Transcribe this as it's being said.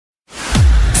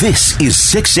This is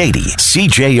 680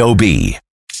 CJOB.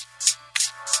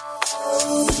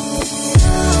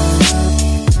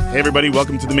 Hey everybody,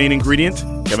 welcome to The Main Ingredient.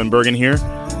 Kevin Burgin here.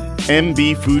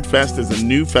 MB Food Fest is a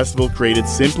new festival created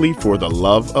simply for the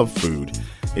love of food.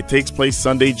 It takes place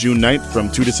Sunday, June 9th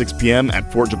from 2 to 6 p.m.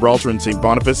 at Fort Gibraltar in St.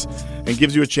 Boniface and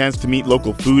gives you a chance to meet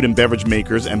local food and beverage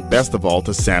makers and best of all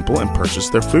to sample and purchase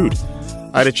their food.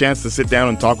 I had a chance to sit down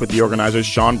and talk with the organizers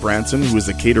Shawn, Brandson, who is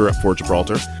the caterer at Fort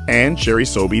Gibraltar, and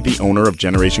Sobey, the owner of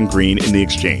Generation Green in the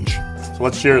Exchange. So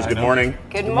let's cheers. Good morning.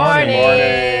 Good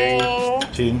morning.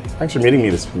 Team. Thanks for meeting me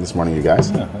this morning, you guys.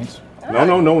 Yeah, thanks.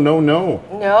 No.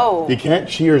 No. You can't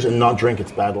cheers and not drink.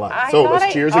 It's bad luck.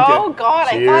 Let's cheers again. Oh,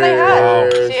 God. Cheers. I thought I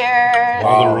had. Cheers.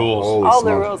 All the rules. Holy All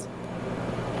smokes.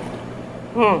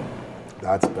 the rules.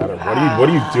 That's better. What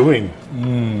are you doing?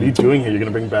 What are you doing here? You're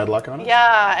gonna bring bad luck on us?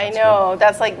 Yeah, I know.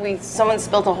 That's like someone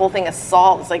spilled a whole thing of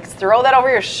salt. It's like, throw that over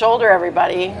your shoulder,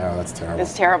 everybody. Yeah, that's terrible.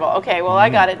 It's terrible. Okay, well,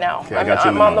 I got it now. Okay,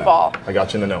 I'm on the ball. I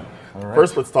got you in the know. Right.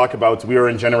 First, let's talk about, we are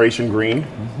in Generation Green.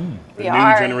 The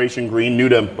new Generation Green, new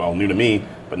to me,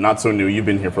 but not so new. You've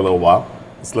been here for a little while.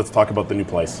 So let's talk about the new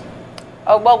place.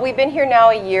 Oh, well, we've been here now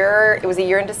a year. It was a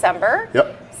year in December.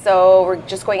 Yep. So we're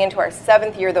just going into our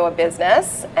 7th year, though, of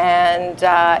business, and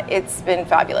it's been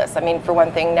fabulous. I mean, for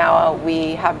one thing, now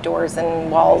we have doors and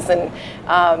walls, and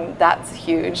that's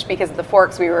huge because of the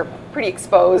forks. We were pretty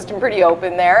exposed and pretty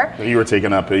open there. You were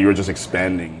taken up. You were just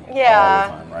expanding all the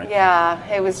time, right?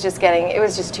 Yeah. It was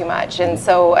just too much, and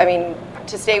so I mean,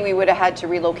 to stay, we would have had to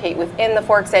relocate within the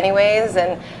forks anyways,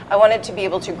 and I wanted to be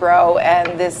able to grow,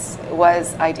 and this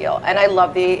was ideal. And I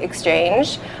love the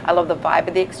Exchange. I love the vibe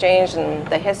of the Exchange and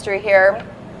the history here.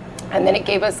 And then it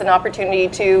gave us an opportunity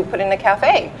to put in a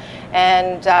cafe.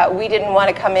 And we didn't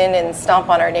want to come in and stomp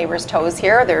on our neighbors' toes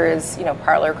here. There is,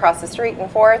 parlor across the street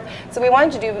and forth. So we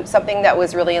wanted to do something that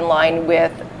was really in line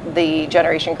with the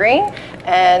Generation Green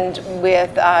and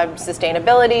with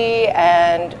sustainability,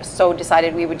 and so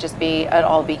decided we would just be an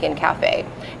all-vegan cafe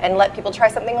and let people try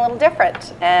something a little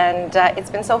different. And it's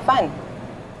been so fun.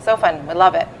 So fun. We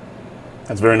love it.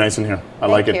 That's very nice in here. I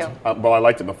like it. Well, I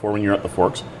liked it before when you were at the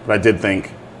forks, but I did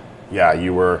think,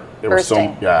 you were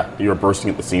bursting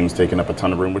at the seams, taking up a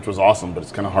ton of room, which was awesome, but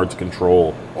it's kind of hard to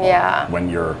control when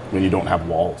you don't have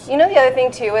walls. The other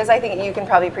thing too is, I think you can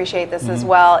probably appreciate this as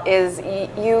well, is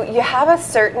you have a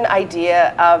certain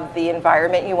idea of the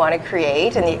environment you want to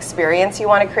create and the experience you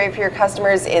want to create for your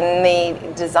customers in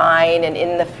the design and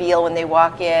in the feel when they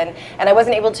walk in. And I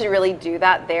wasn't able to really do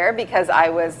that there because I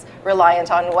was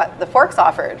reliant on what the forks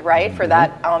offered, right, for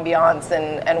that ambiance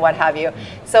and what have you.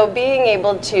 So being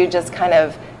able to just kind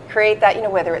of create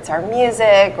that, whether it's our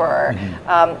music or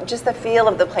just the feel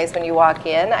of the place when you walk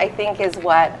in, I think is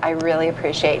what I really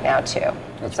appreciate now too.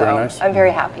 That's very nice. I'm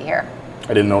very happy here. I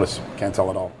didn't notice. Can't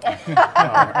tell at all.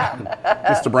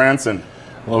 Mr. Brandson.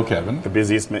 Hello, Kevin. The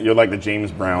busiest man. You're like the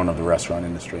James Brown of the restaurant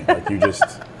industry. Like, you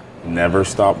just never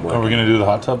stop working. Are we going to do the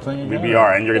hot tub thing again? We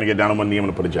are, and you're going to get down on one knee. I'm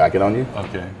going to put a jacket on you.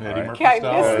 Okay. Eddie Murphy I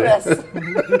style. miss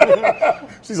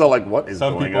this. She's all like, what is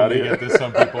going on here? Some people get this,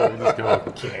 some people will just go,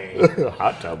 okay.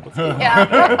 Hot tub. Yeah.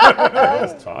 What are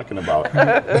you talking about?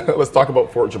 Let's talk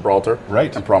about Fort Gibraltar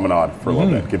and Promenade for a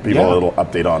little bit. Give people a little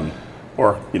update on,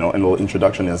 or, a little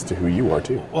introduction as to who you are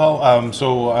too. Well,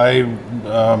 so I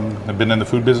have been in the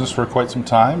food business for quite some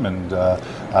time, and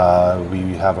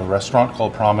we have a restaurant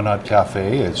called Promenade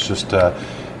Cafe. It's just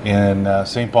in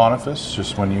St. Boniface,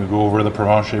 just when you go over the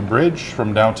Provencher Bridge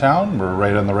from downtown. We're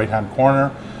right on the right-hand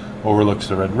corner, overlooks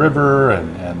the Red River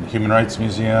and Human Rights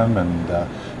Museum, and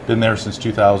been there since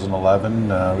 2011.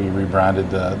 We rebranded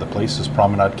the place as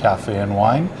Promenade Cafe and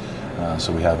Wine.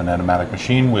 So we have an enigmatic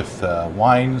machine with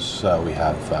wines. We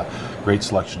have a great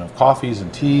selection of coffees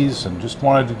and teas, and just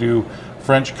wanted to do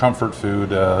French comfort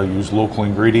food, use local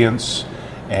ingredients,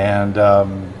 and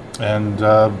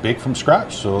bake from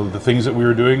scratch. So the things that we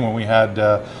were doing when we had,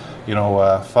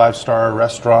 5-star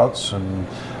restaurants and,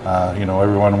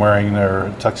 everyone wearing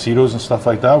their tuxedos and stuff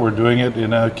like that, we're doing it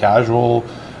in a casual,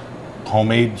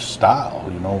 homemade style.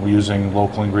 We're using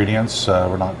local ingredients.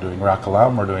 We're not doing rack of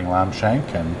lamb, we're doing lamb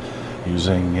shank, and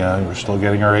we're still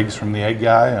getting our eggs from the egg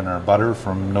guy and our butter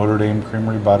from Notre Dame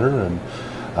Creamery Butter, and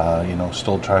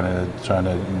still trying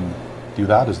to do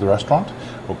that as the restaurant.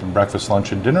 Open breakfast,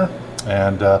 lunch, and dinner.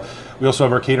 And we also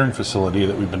have our catering facility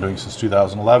that we've been doing since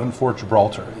 2011, Fort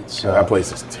Gibraltar. That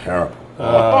place is terrible.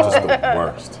 Just the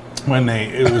worst.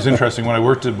 It was interesting, when I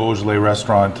worked at Beaujolais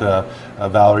Restaurant,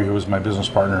 Valerie, who was my business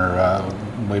partner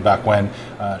way back when,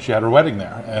 she had her wedding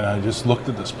there. And I just looked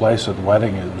at this place at the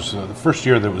wedding. It was the first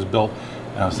year that it was built,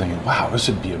 and I was thinking, wow, this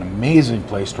would be an amazing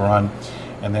place to run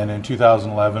And then in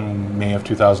 2011, May of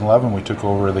 2011, we took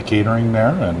over the catering there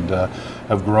and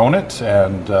have grown it,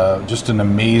 and just an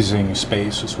amazing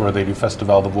space. It's where they do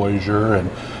Festival de Voyageur, and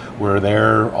we're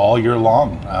there all year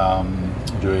long,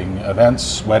 doing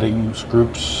events, weddings,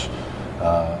 groups,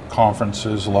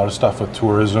 conferences, a lot of stuff with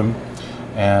tourism.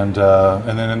 And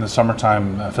then in the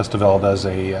summertime, Festival does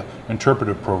a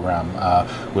interpretive program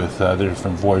with the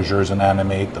different voyageurs and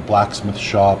Animate, the blacksmith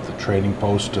shop, the trading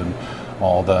post, and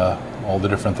all the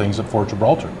different things at Fort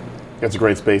Gibraltar. It's a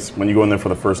great space. When you go in there for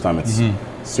the first time, it's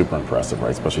super impressive, right?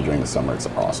 Especially during the summer, it's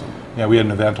awesome. Yeah, we had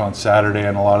an event on Saturday,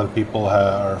 and a lot of the people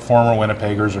are former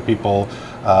Winnipeggers or people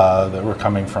that were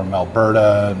coming from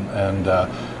Alberta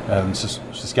and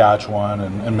Saskatchewan,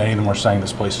 and many of them were saying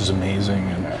this place is amazing,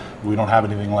 and we don't have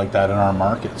anything like that in our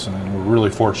markets, and we're really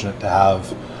fortunate to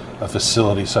have a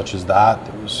facility such as that.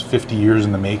 It was 50 years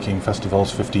in the making.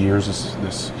 Festival's 50 years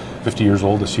this 50 years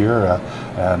old this year,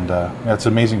 and it's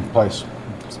an amazing place.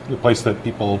 It's a place that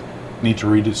people need to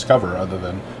rediscover other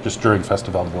than just during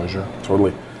Festival de Voyageur.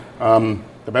 Totally.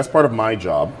 The best part of my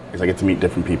job is I get to meet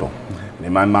different people. And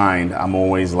in my mind, I'm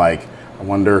always like, I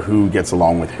wonder who gets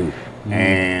along with who.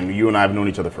 And you and I have known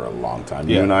each other for a long time.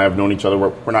 You and I have known each other.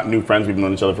 We're not new friends. We've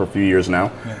known each other for a few years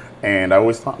now. And I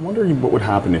always thought, I wonder what would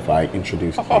happen if I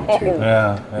introduced you two.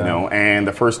 You know, and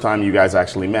the first time you guys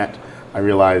actually met, I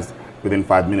realized within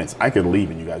 5 minutes I could leave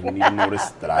and you guys wouldn't even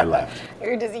notice that I left.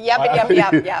 You're just yep. I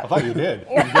thought you did.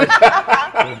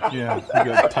 Yeah, you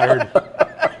got tired.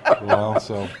 Well,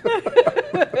 so.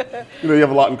 You know, you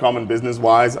have a lot in common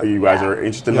business-wise. You guys are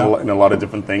interested in a lot of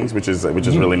different things, which is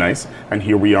really nice. And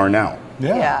here we are now.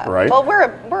 Yeah. Right? Well,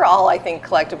 we're all, I think,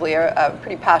 collectively a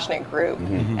pretty passionate group,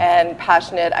 and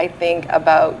passionate, I think,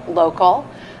 about local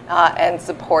and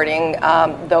supporting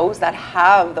those that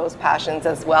have those passions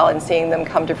as well, and seeing them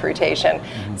come to fruition.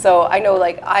 So I know,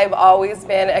 like, I've always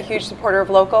been a huge supporter of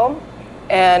local,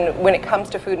 and when it comes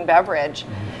to food and beverage,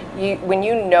 when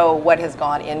you know what has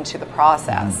gone into the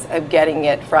process of getting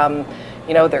it from,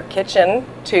 you know, their kitchen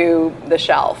to the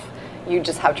shelf, you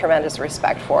just have tremendous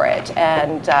respect for it,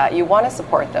 and you want to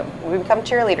support them. We become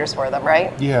cheerleaders for them,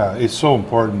 right? Yeah, it's so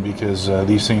important because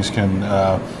these things can,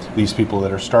 these people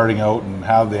that are starting out and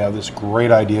they have this great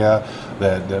idea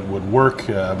that would work,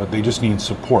 but they just need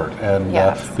support, and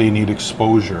they need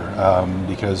exposure,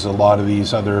 because a lot of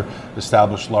these other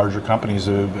established larger companies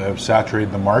have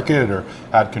saturated the market or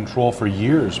had control for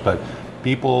years, but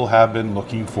people have been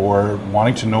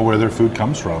wanting to know where their food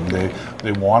comes from.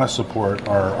 They want to support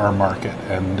our market,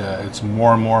 and it's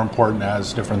more and more important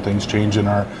as different things change in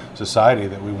our society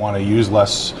that we want to use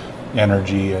less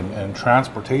energy and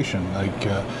transportation. Like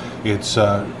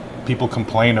people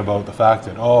complain about the fact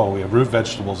that, we have root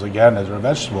vegetables again as our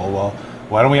vegetable. Well,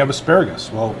 why don't we have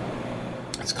asparagus? Well,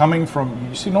 it's coming from,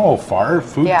 you see how far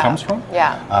food comes from?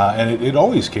 And it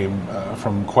always came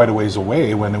from quite a ways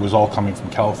away when it was all coming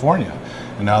from California.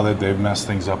 And now that they've messed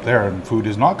things up there, and food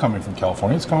is not coming from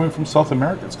California, it's coming from South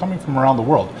America, it's coming from around the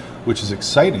world, which is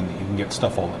exciting that you can get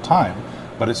stuff all the time.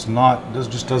 But it's not, it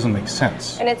just doesn't make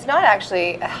sense. And it's not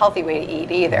actually a healthy way to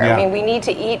eat either. I mean, we need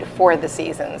to eat for the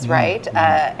seasons, right?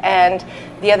 And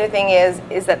the other thing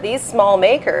is that these small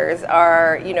makers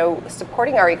are, you know,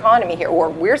 supporting our economy here, or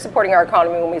we're supporting our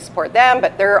economy when we support them,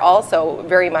 but they're also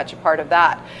very much a part of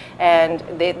that. And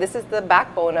this is the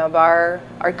backbone of our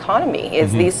economy,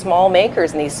 is these small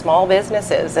makers and these small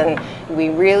businesses. And we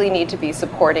really need to be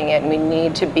supporting it, and we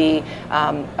need to be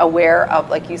aware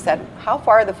of, like you said, how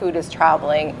far the food is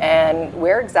traveling and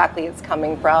where exactly it's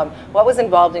coming from, what was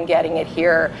involved in getting it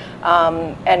here.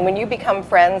 And when you become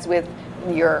friends with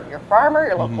your farmer,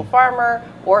 your local farmer,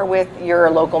 or with your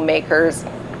local makers,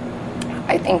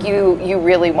 I think you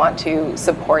really want to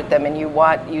support them, and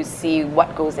you see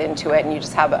what goes into it, and you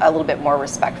just have a little bit more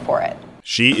respect for it.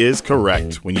 She is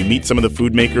correct. When you meet some of the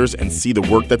food makers and see the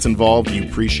work that's involved, you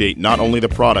appreciate not only the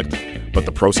product, but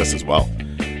the process as well.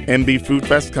 MB Food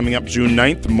Fest coming up June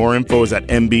 9th. More info is at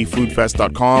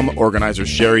mbfoodfest.com. Organizers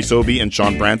Sherry Sobey and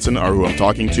Shawn Brandson are who I'm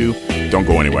talking to. Don't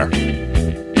go anywhere.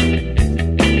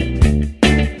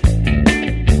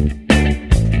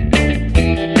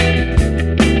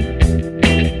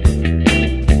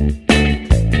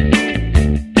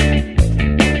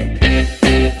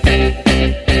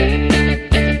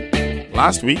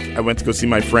 Last week, I went to go see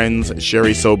my friends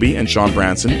Sherry Sobey and Shawn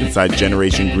Brandson inside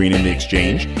Generation Green in the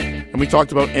Exchange, and we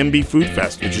talked about MB Food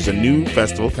Fest, which is a new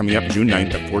festival coming up June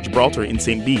 9th at Fort Gibraltar in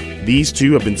St. B. These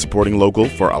two have been supporting local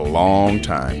for a long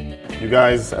time. You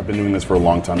guys have been doing this for a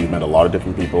long time. You've met a lot of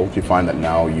different people. Do you find that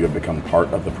now you have become part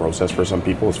of the process for some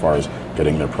people as far as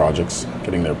getting their products,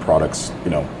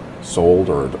 sold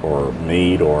or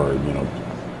made, or,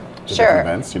 to Sure. different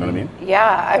events. You know what I mean?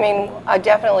 Yeah, I mean,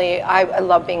 I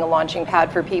love being a launching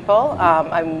pad for people.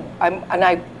 And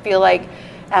I feel like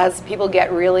as people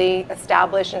get really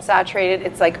established and saturated,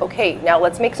 it's like, okay, now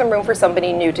let's make some room for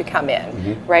somebody new to come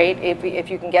in, right? If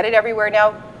you can get it everywhere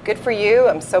now, good for you.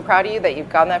 I'm so proud of you that you've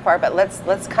gone that far, but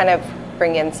let's kind of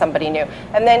bring in somebody new.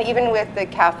 And then even with the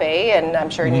cafe, and I'm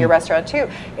sure in your restaurant too,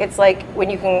 it's like when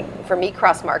you can, for me,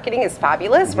 cross-marketing is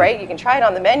fabulous, right? You can try it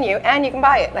on the menu and you can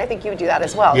buy it. And I think you would do that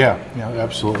as well. Yeah,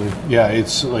 absolutely. Yeah,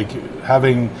 it's like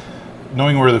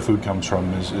knowing where the food comes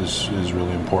from is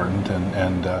really important,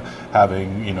 and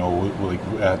having, you know, like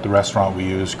at the restaurant we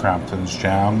use Crampton's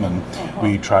jam, and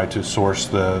we try to source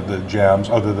the jams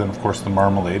other than, of course, the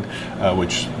marmalade,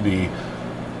 which the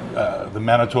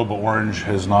Manitoba orange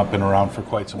has not been around for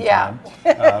quite some time.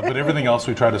 But everything else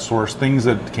we try to source things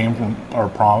that came from our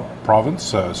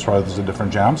province, as far as the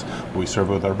different jams. We serve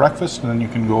it with our breakfast, and then you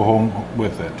can go home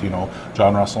with it. You know,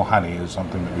 John Russell honey is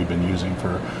something that we've been using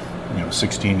for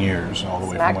 16 years, all the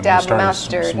way from when we started.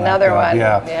 Mustard, another one.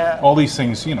 Yeah, all these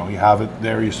things, you know, you have it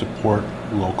there, you support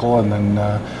local, and then,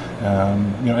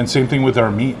 and same thing with our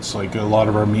meats. Like a lot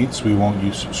of our meats, we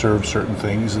won't serve certain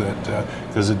things that,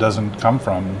 because it doesn't come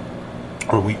from,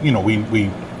 or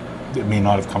it may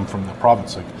not have come from the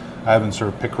province. Like I haven't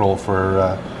served pickerel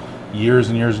for years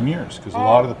and years and years, because a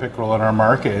lot of the pickerel in our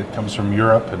market comes from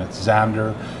Europe, and it's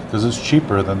Zander, because it's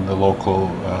cheaper than the local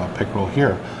pickerel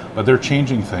here. But they're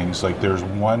changing things. Like there's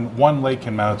one lake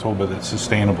in Manitoba that's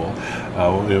sustainable.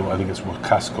 I think it's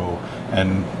Wakasko,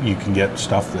 and you can get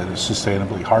stuff that is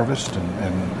sustainably harvested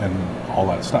and all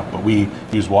that stuff. But we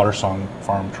use Watersong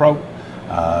Farm trout.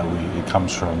 It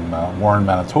comes from Warren,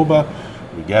 Manitoba.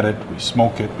 We get it, we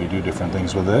smoke it, we do different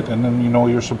things with it, and then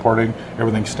you're supporting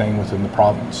everything staying within the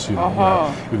province.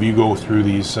 If you go through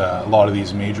these a lot of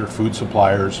these major food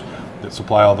suppliers that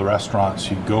supply all the restaurants,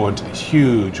 you go into these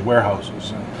huge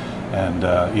warehouses and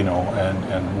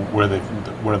where the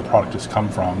product has come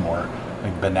from, or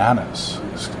like bananas.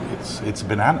 It's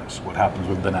bananas. What happens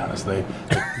with bananas? It's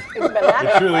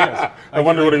bananas. It really is. I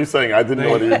wonder what he was saying. I didn't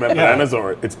know whether you meant bananas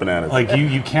or it's bananas. Like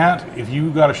you can't, if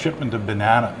you got a shipment of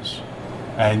bananas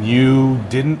and you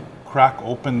didn't crack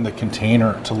open the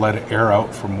container to let it air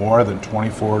out for more than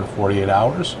 24 to 48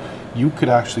 hours, you could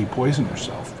actually poison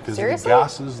yourself, because of the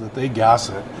gases that they gas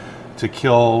it to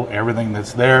kill everything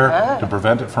that's there, to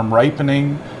prevent it from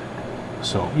ripening.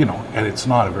 So, and it's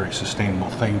not a very sustainable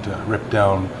thing to rip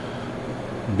down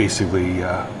basically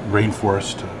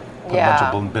rainforest to put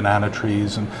a bunch of banana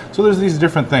trees. And so there's these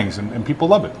different things, and people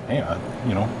love it. Hey,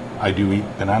 I do eat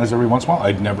bananas every once in a while.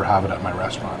 I'd never have it at my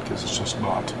restaurant, because it's just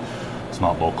not, it's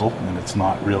not local, and it's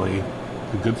not really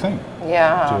a good thing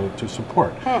to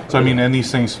support. So I mean, and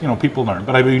these things, people learn.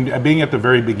 But I mean, being at the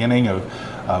very beginning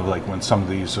of like when some of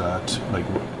these, like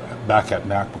back at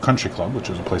Manitoba Country Club, which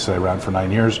was a place that I ran for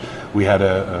 9 years, we had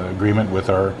a agreement with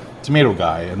our tomato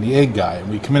guy and the egg guy, and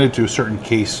we committed to a certain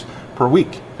case per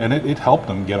week, and it helped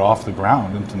them get off the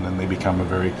ground, and then they become a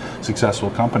very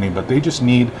successful company. But they just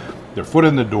need their foot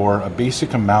in the door, a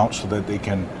basic amount, so that they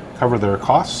can cover their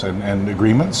costs and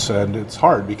agreements. And it's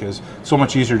hard, because it's so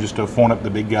much easier just to phone up the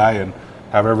big guy and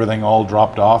have everything all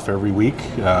dropped off every week.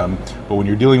 But when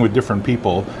you're dealing with different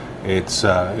people, it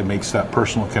makes that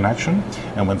personal connection.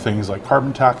 And when things like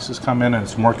carbon taxes come in and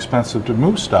it's more expensive to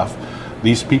move stuff,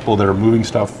 these people that are moving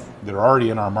stuff that are already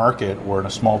in our market or in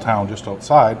a small town just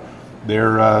outside,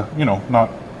 they're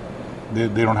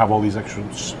they don't have all these extra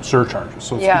surcharges.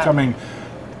 So it's becoming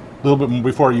a little bit more.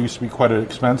 Before, it used to be quite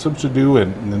expensive to do,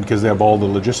 and then because they have all the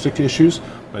logistic issues.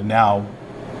 But now,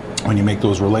 when you make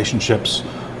those relationships,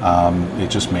 it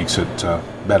just makes it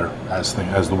better as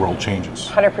the world changes.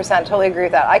 100%, totally agree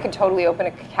with that. I could totally open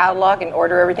a catalog and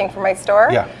order everything from my store.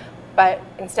 Yeah. But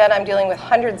instead, I'm dealing with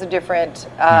hundreds of different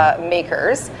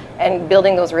makers and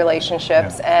building those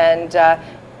relationships. And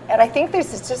I think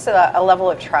there's just a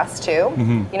level of trust too.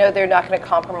 They're not going to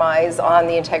compromise on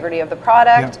the integrity of the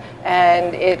product,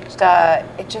 and it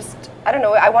just, I don't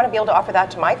know. I want to be able to offer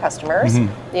that to my customers.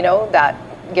 That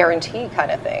guarantee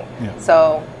kind of thing.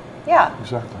 So,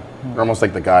 exactly. You're almost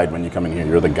like the guide when you come in here.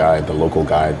 You're the guide, the local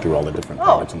guide through all the different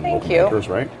products and the local makers,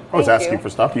 right? I was asking for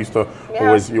stuff. You used to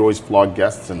always flog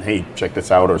guests and, hey, check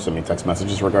this out, or send me text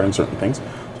messages regarding certain things.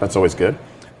 So that's always good.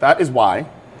 That is why,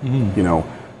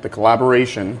 the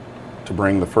collaboration to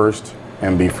bring the first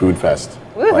MB Food Fest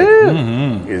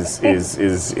is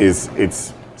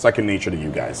it's second nature to you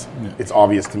guys. It's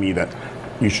obvious to me that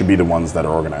you should be the ones that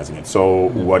are organizing it. So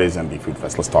what is MB Food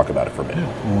Fest? Let's talk about it for a bit.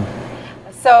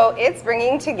 So it's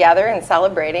bringing together and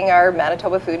celebrating our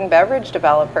Manitoba food and beverage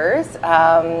developers,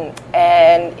 and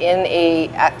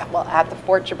at the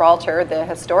Fort Gibraltar, the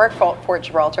historic Fort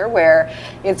Gibraltar, where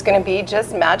it's going to be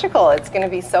just magical. It's going to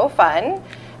be so fun,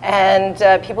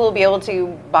 and people will be able to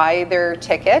buy their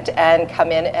ticket and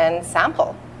come in and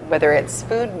sample, whether it's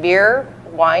food, beer,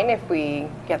 wine, if we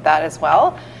get that as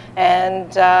well,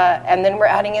 and then we're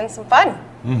adding in some fun.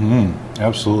 Mm-hmm.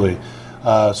 Absolutely.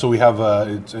 So we have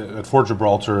at Fort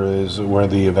Gibraltar is where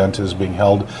the event is being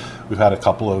held. We've had a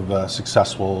couple of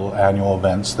successful annual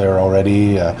events there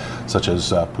already, such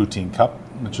as Poutine Cup,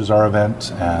 which is our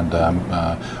event, and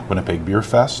Winnipeg Beer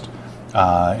Fest.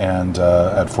 And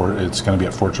it's going to be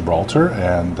at Fort Gibraltar.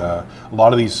 And a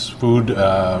lot of these food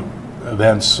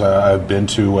events I've been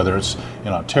to, whether it's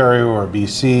in Ontario or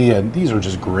BC, and these are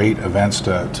just great events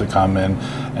to come in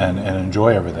and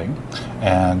enjoy everything.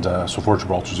 And so Fort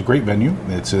Gibraltar is a great venue.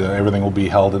 It's everything will be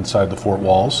held inside the fort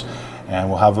walls, and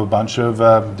we'll have a bunch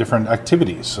of different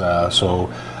activities.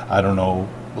 So I don't know,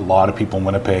 a lot of people in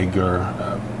Winnipeg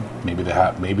are maybe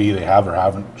they have or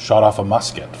haven't shot off a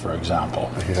musket, for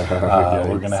example.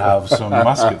 We're going to have some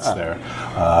muskets there,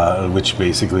 which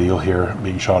basically you'll hear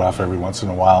being shot off every once in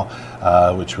a while,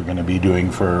 which we're going to be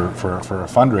doing for a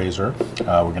fundraiser.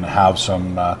 We're going to have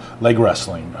some leg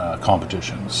wrestling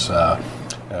competitions.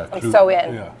 I'm so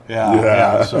in.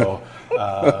 Yeah. So,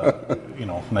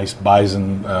 nice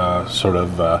bison sort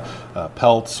of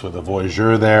pelts with a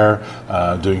voyageur there,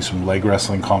 doing some leg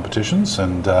wrestling competitions,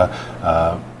 and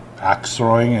axe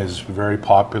throwing is very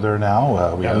popular now.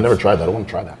 I've never tried that. I want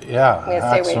to try that. Yeah, I'm going to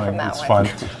stay away from that one.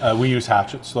 It's fun. We use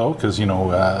hatchets though, because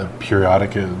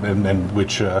periodic and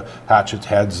which hatchet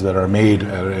heads that are made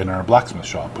in our blacksmith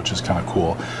shop, which is kind of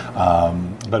cool.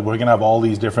 But we're going to have all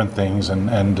these different things,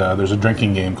 and there's a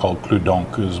drinking game called Clou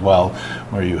d'Onc as well,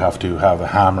 where you have to have a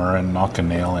hammer and knock a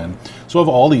nail in. So we have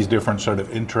all these different sort of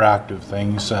interactive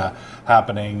things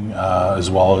happening, as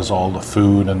well as all the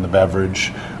food and the beverage,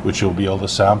 which you'll be able to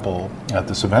sample at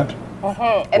this event.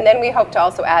 Mm-hmm. And then we hope to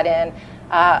also add in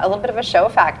a little bit of a show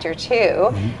factor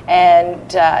too, and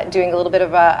doing a little bit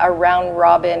of a round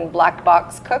robin black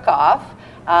box cook-off,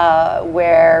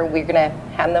 where we're going to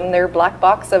hand them their black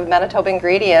box of Manitoba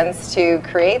ingredients to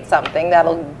create something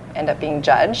that'll end up being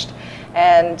judged.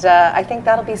 And I think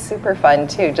that'll be super fun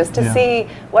too, just to see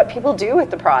what people do with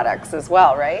the products as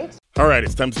well, right? All right,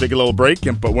 it's time to take a little break,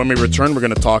 but when we return, we're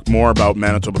going to talk more about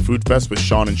Manitoba Food Fest with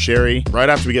Shawn and Sherry right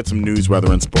after we get some news,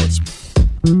 weather, and sports.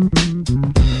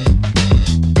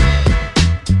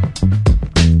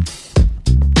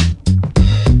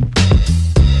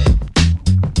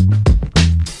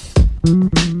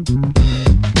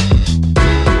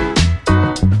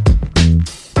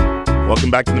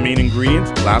 Welcome back to The Main Ingredient.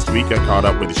 Last week, I caught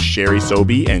up with Sherry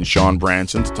Sobey and Shawn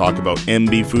Brandson to talk about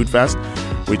MB Food Fest,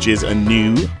 which is a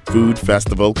new food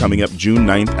festival coming up June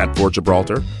 9th at Fort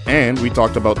Gibraltar. And we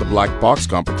talked about the Black Box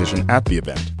competition at the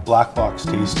event. Black Box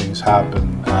tastings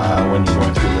happen when you're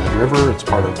going through Red River. It's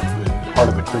part of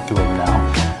the curriculum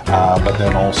now. But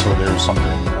then also there's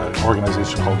an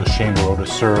organization called the Chamber de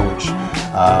Sur, which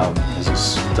is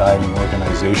this dining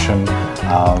organization,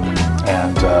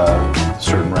 and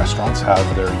certain restaurants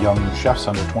have their young chefs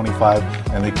under 25,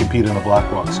 and they compete in a Black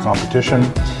Box competition,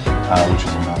 which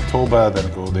is in Manitoba.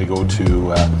 Then they go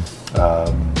to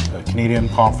a Canadian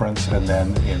conference, and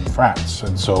then in France.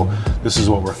 And so this is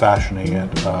what we're fashioning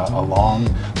it along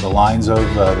the lines of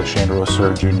the Chamber de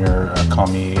Sur Junior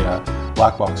Commis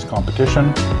Black Box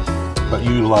competition, but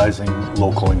utilizing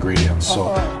local ingredients. So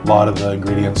a lot of the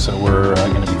ingredients that we're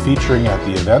going to be featuring at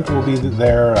the event will be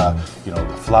there.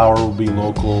 The flour will be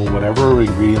local. Whatever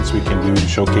ingredients we can do to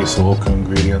showcase the local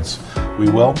ingredients, we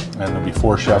will. And there'll be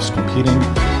 4 chefs competing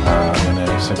in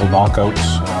a single knockout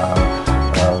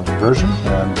version,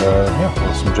 and we'll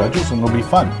have some judges, and it'll be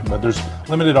fun. But there's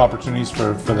limited opportunities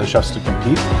for the chefs to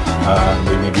compete.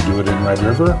 They maybe do it in Red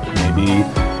River. Maybe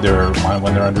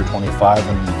when they're under 25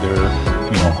 and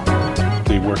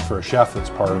they work for a chef that's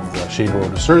part of the Chamber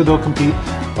de Sur, they'll compete.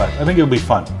 But I think it'll be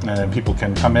fun, and people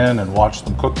can come in and watch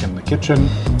them cook in the kitchen,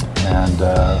 and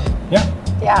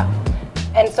Yeah.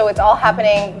 And so it's all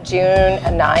happening June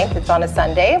 9th. It's on a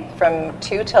Sunday from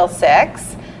 2 till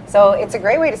 6. So it's a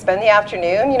great way to spend the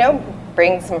afternoon,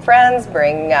 bring some friends,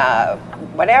 bring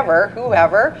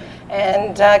whoever,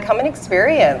 and come and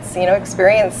experience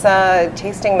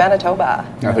tasting Manitoba.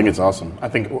 I think it's awesome.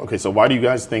 So why do you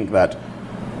guys think that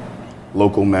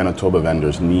local Manitoba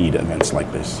vendors need events like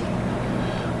this?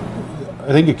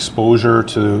 I think exposure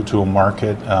to a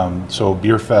market. So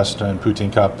Beer Fest and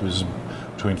Poutine Cup is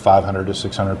between 500 to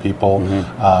 600 people.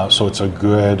 So it's a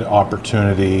good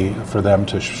opportunity for them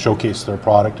to showcase their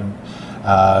product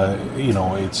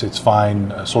it's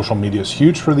fine. Social media is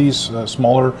huge for these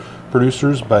smaller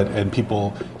producers, and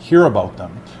people hear about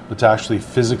them, but to actually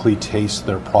physically taste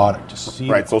their product, to see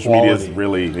right. the Social quality. media is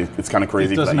really, it's kind of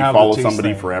crazy that doesn't you have follow the taste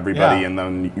somebody thing. for everybody, Yeah. and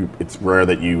then it's rare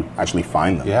that you actually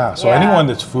find them. Yeah, so Yeah. anyone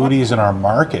that's foodies in our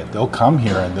market, they'll come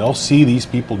here and they'll see these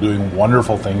people doing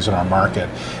wonderful things in our market,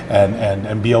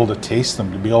 and be able to taste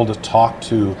them, to be able to talk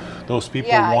to those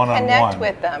people one-on-one. Connect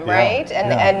with them, Yeah, right?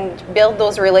 yeah. And build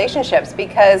those relationships,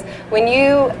 because when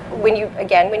you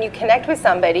connect with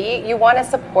somebody, you want to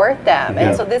support them. Yeah.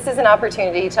 And so this is an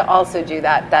opportunity to also do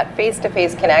that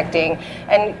face-to-face connecting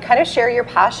and kind of share your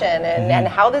passion and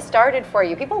how this started for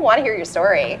you. People want to hear your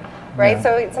story, right? Yeah.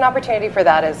 So it's an opportunity for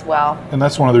that as well. And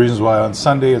that's one of the reasons why on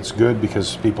Sunday it's good,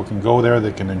 because people can go there,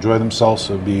 they can enjoy themselves,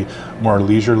 so it'll be more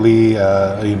leisurely,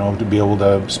 to be able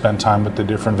to spend time with the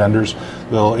different vendors.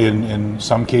 They'll, in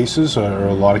some cases, or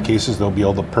a lot of cases, they'll be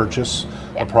able to purchase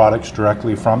the products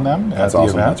directly from them That's at the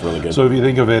awesome. event. That's really good. So if you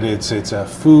think of it, it's a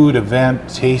food event,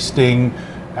 tasting,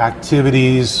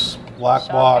 activities, black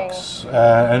Shopping. box,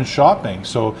 and shopping.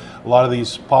 So a lot of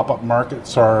these pop-up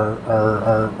markets are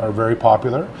very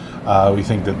popular. We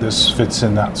think that this fits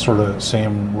in that sort of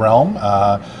same realm,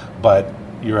 but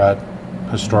you're at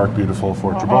historic, beautiful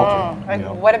Fort Gibraltar.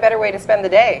 And what a better way to spend the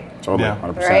day, Totally, Yeah.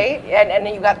 100%. right? And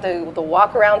then you got the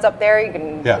walk-arounds up there. You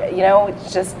can, Yeah.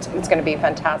 it's going to be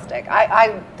fantastic.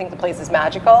 I think the place is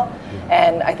magical,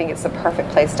 and I think it's the perfect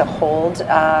place to hold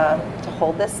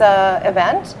this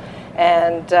event.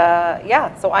 And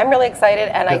so I'm really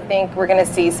excited, and I think we're going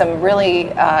to see some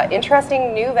really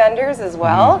interesting new vendors as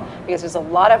well, because there's a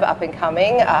lot of up and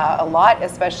coming,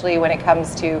 especially when it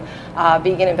comes to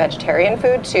vegan and vegetarian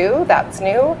food too. That's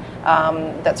new.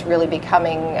 That's really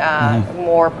becoming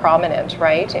more prominent,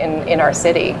 right, in our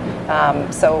city.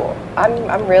 So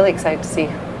I'm really excited to see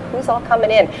who's all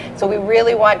coming in. So we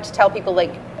really want to tell people,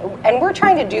 and we're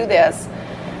trying to do this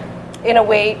in a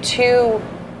way to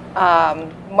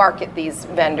market these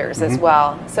vendors as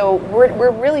well. So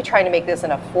we're really trying to make this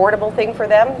an affordable thing for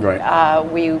them. Right.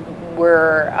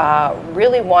 We're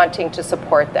really wanting to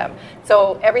support them.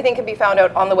 So everything can be found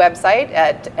out on the website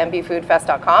at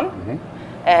mbfoodfest.com.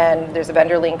 And there's a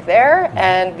vendor link there.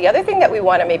 And the other thing that we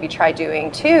want to maybe try doing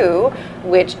too,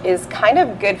 which is kind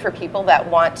of good for people that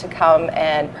want to come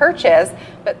and purchase,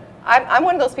 but I'm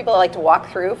one of those people that like to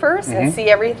walk through first and see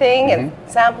everything and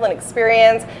sample and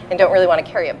experience, and don't really want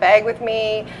to carry a bag with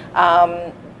me,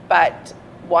 but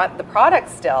want the product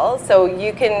still. So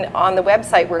you can, on the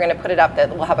website, we're going to put it up that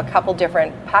we'll have a couple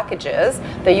different packages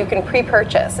that you can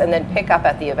pre-purchase and then pick up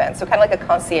at the event. So kind of like a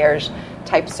concierge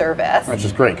type service. That's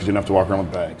just great, because you don't have to walk around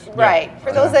with bags. Right.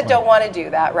 For those that don't want to do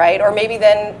that, right? Or maybe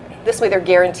then this way they're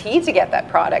guaranteed to get that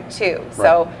product too.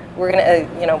 So we're going to,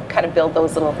 kind of build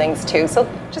those little things too. So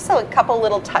just a couple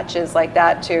little touches like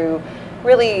that to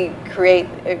really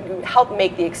help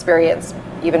make the experience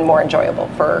even more enjoyable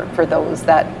for those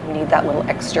that need that little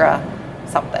extra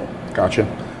something. Gotcha.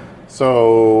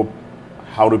 So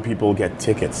how do people get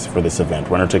tickets for this event?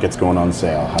 When are tickets going on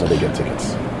sale? How do they get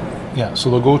tickets? Yeah,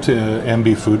 so they'll go to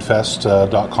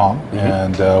mbfoodfest.com,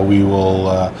 and we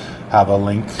will have a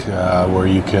link where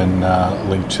you can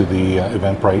link to the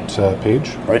Eventbrite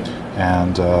page. Right.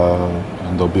 And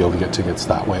they'll be able to get tickets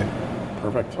that way.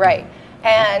 Perfect. Right.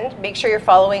 And make sure you're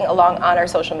following along on our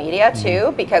social media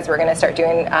too, because we're going to start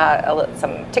doing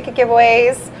some ticket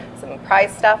giveaways, some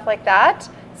prize stuff like that.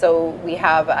 So we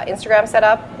have Instagram set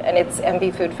up, and it's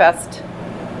MB Food Fest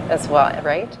as well,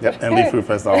 right? Yep, MB Food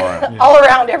Fest all around. All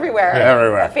around, everywhere.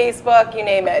 Everywhere. Facebook, you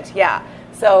name it. Yeah.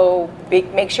 So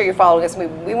make sure you're following us.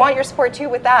 We want your support too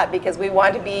with that, because we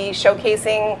want to be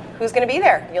showcasing who's going to be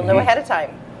there. You'll know ahead of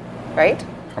time, right?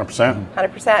 100%.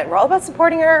 100%. We're all about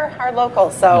supporting our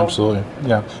locals. So Absolutely,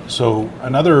 yeah. So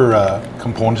another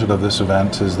component of this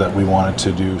event is that we wanted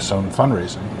to do some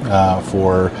fundraising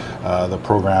for the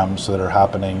programs that are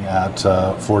happening at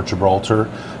Fort Gibraltar.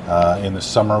 In the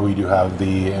summer, we do have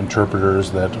the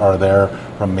interpreters that are there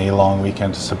from May long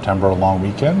weekend to September long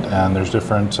weekend, and there's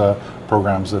different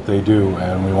programs that they do,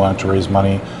 and we wanted to raise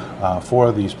money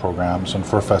for these programs and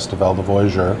for Festival de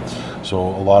Voyageur. So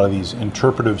a lot of these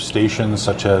interpretive stations,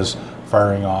 such as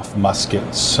firing off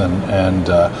muskets and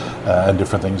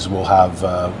different things, will have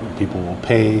people will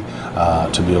pay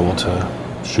to be able to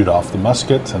shoot off the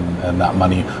musket, and that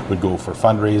money would go for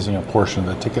fundraising. A portion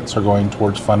of the tickets are going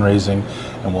towards fundraising,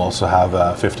 and we'll also have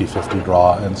a 50-50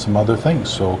 draw and some other things.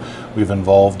 So we've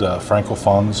involved Franco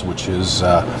Funds, which is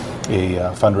a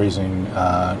fundraising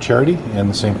charity in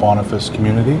the St. Boniface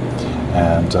community,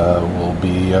 and we'll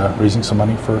be raising some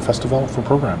money for Festival for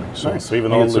programming. So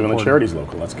even though the charity's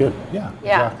local, that's good. Yeah,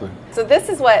 Yeah. exactly. So this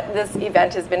is what this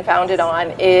event has been founded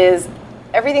on, is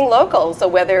everything local. So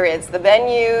whether it's the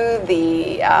venue,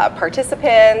 the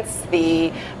participants,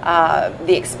 the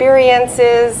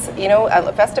experiences,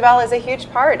 Festival is a huge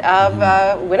part of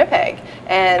Winnipeg,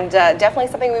 and definitely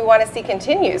something we want to see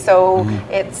continue. So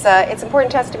it's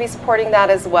important to us to be supporting that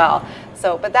as well.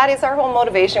 So, but that is our whole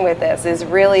motivation with this, is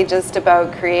really just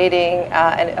about creating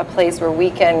a place where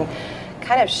we can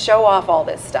kind of show off all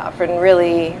this stuff and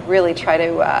really, really try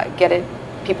to get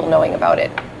people knowing about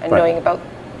it and knowing about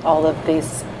all of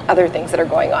these other things that are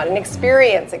going on and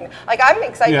experiencing. Like, I'm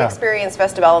excited to experience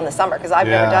Festival in the summer because I've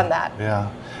never done that.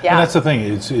 Yeah. And that's the thing.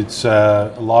 It's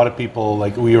a lot of people,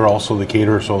 like, we are also the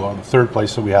caterer. So the third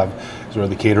place that we have is we're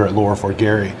the caterer at Lower Fort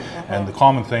Garry. And the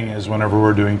common thing is whenever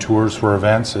we're doing tours for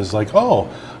events is like, oh,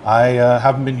 I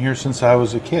haven't been here since I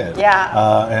was a kid.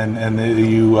 Yeah. And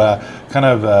you kind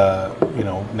of,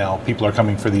 now people are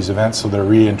coming for these events, so they're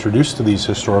reintroduced to these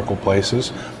historical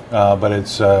places. But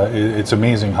it's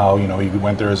amazing how, you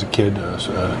went there as a kid,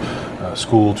 a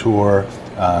school tour,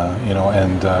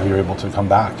 and you're able to come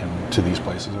back to these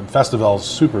places. And Festival's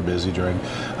super busy during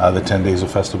the 10 days of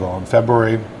Festival in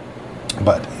February.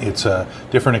 But it's a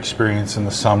different experience in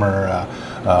the summer.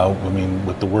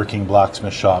 With the working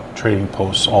blacksmith shop, trading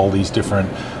posts, all these different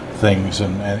things.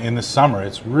 And in the summer,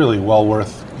 it's really well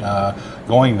worth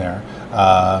going there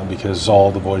because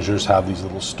all the voyageurs have these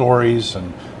little stories,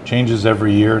 and changes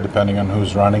every year depending on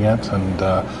who's running it.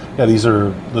 And these are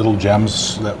little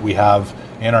gems that we have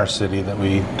in our city that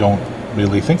we don't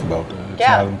really think about. It's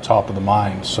not on top of the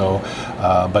mind. So,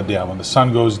 when the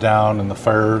sun goes down and the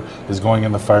fire is going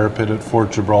in the fire pit at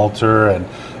Fort Gibraltar,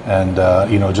 and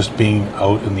just being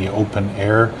out in the open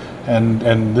air,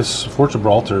 and this Fort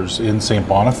Gibraltar's in St.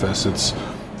 Boniface. It's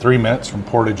 3 minutes from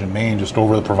Portage in Maine, just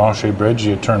over the Provencher Bridge.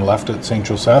 You turn left at St.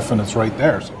 Joseph, and it's right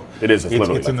there. So it's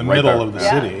in the middle of the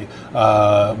city,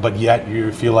 but yet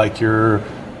you feel like you're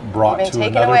brought to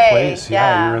another place.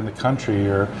 You're in the country.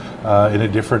 You're in a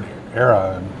different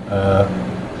era,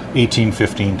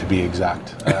 1815 to be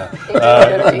exact.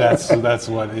 That's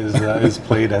what is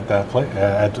played at that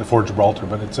at Fort Gibraltar.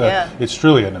 But it's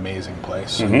truly an amazing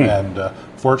place, and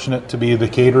fortunate to be the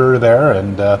caterer there,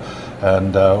 and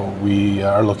we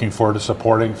are looking forward to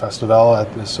supporting Festival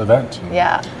at this event.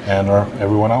 And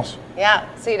everyone else. Yeah,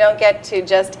 so you don't get to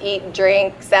just eat,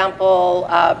 drink, sample,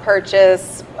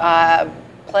 purchase,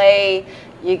 play.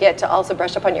 You get to also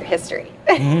brush up on your history.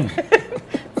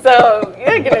 So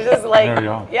you're gonna just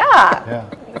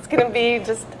it's gonna be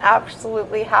just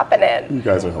absolutely happening. You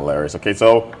guys are hilarious. Okay,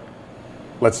 so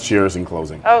let's cheers in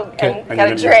closing. Oh, and you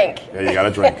gotta drink. Yeah, you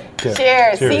gotta drink.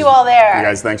 Cheers. See you all there. You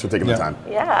guys, thanks for taking the time.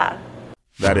 Yeah.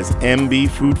 That is MB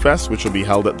Food Fest, which will be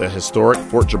held at the historic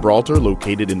Fort Gibraltar,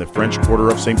 located in the French Quarter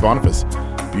of St. Boniface.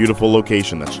 Beautiful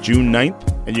location. That's June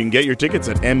 9th, and you can get your tickets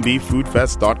at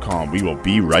mbfoodfest.com. We will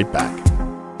be right back.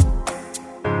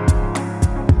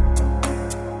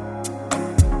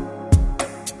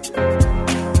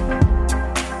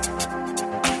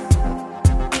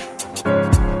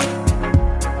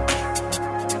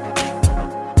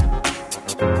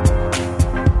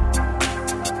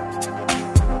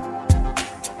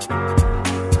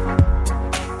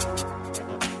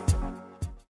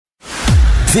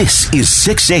 This is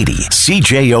 680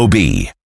 CJOB.